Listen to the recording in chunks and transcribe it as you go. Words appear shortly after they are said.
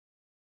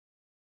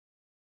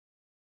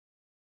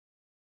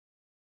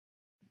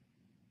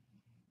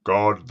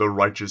God the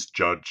righteous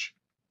judge,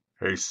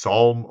 a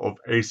psalm of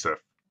Asaph.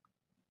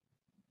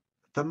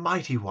 The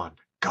mighty one,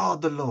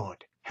 God the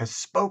Lord, has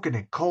spoken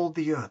and called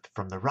the earth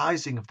from the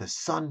rising of the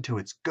sun to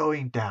its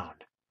going down.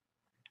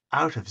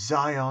 Out of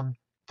Zion,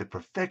 the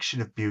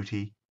perfection of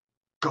beauty,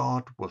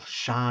 God will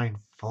shine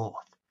forth.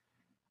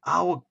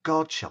 Our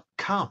God shall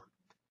come,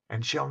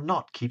 and shall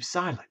not keep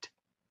silent.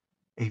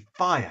 A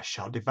fire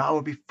shall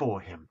devour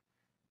before him,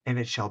 and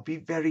it shall be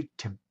very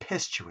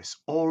tempestuous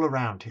all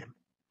around him.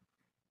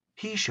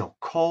 He shall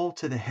call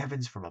to the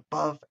heavens from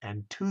above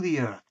and to the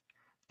earth,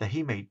 that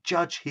he may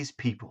judge his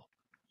people.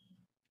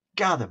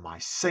 Gather my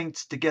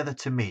saints together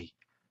to me,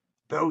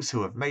 those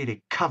who have made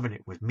a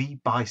covenant with me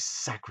by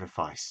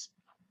sacrifice.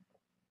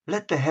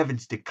 Let the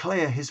heavens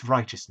declare his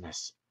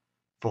righteousness,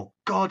 for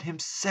God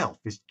himself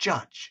is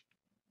judge.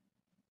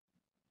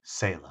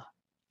 Selah.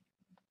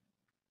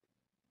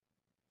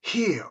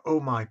 Hear, O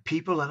my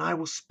people, and I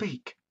will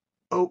speak.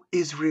 O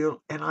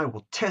Israel, and I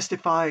will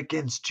testify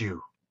against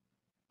you.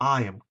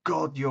 I am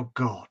God your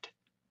God.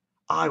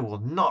 I will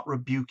not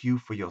rebuke you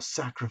for your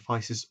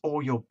sacrifices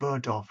or your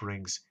burnt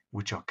offerings,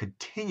 which are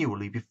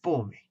continually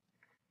before me.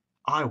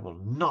 I will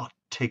not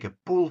take a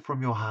bull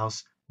from your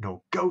house,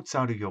 nor goats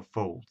out of your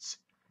folds.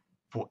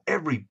 For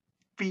every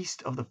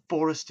beast of the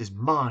forest is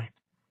mine,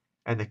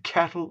 and the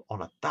cattle on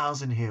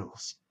 1,000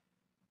 hills.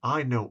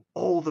 I know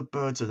all the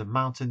birds of the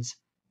mountains,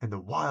 and the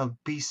wild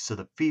beasts of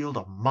the field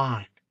are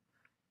mine.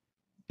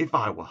 If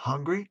I were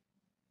hungry,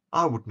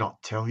 I would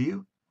not tell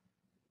you,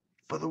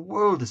 for the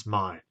world is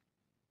mine,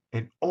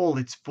 and all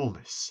its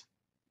fullness.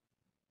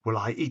 Will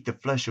I eat the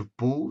flesh of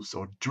bulls,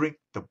 or drink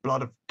the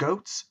blood of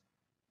goats?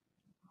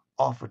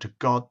 Offer to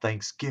God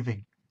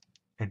thanksgiving,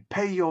 and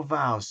pay your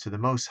vows to the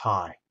Most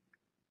High.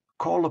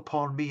 Call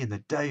upon me in the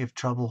day of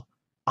trouble,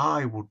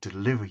 I will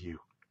deliver you,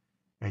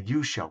 and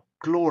you shall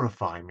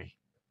glorify me.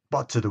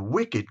 But to the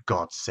wicked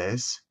God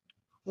says,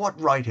 what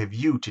right have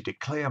you to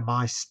declare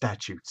my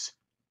statutes,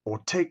 or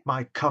take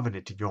my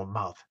covenant in your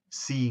mouth,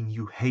 seeing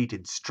you hate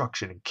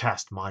instruction and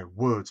cast my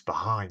words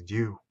behind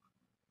you?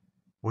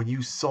 When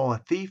you saw a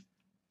thief,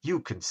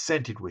 you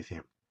consented with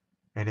him,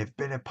 and have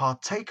been a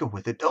partaker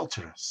with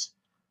adulterers.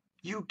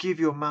 You give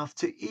your mouth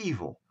to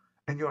evil,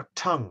 and your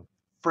tongue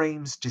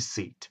frames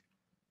deceit.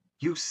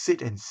 You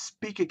sit and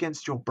speak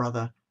against your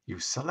brother, you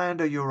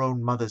slander your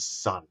own mother's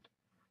son.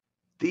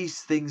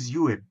 These things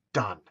you have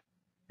done,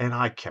 and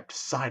I kept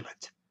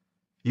silent.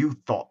 You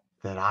thought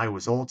that I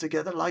was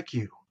altogether like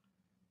you,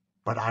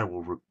 but I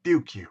will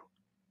rebuke you,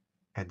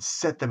 and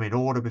set them in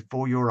order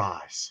before your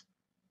eyes.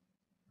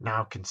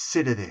 Now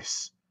consider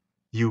this,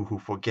 you who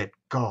forget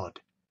God,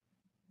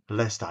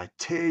 lest I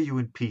tear you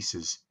in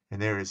pieces,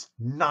 and there is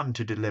none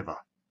to deliver.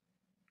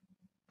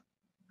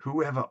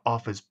 Whoever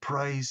offers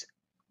praise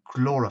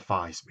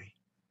glorifies me,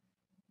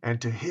 and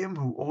to him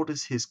who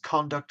orders his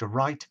conduct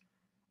aright,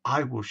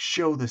 I will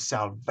show the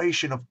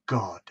salvation of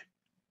God.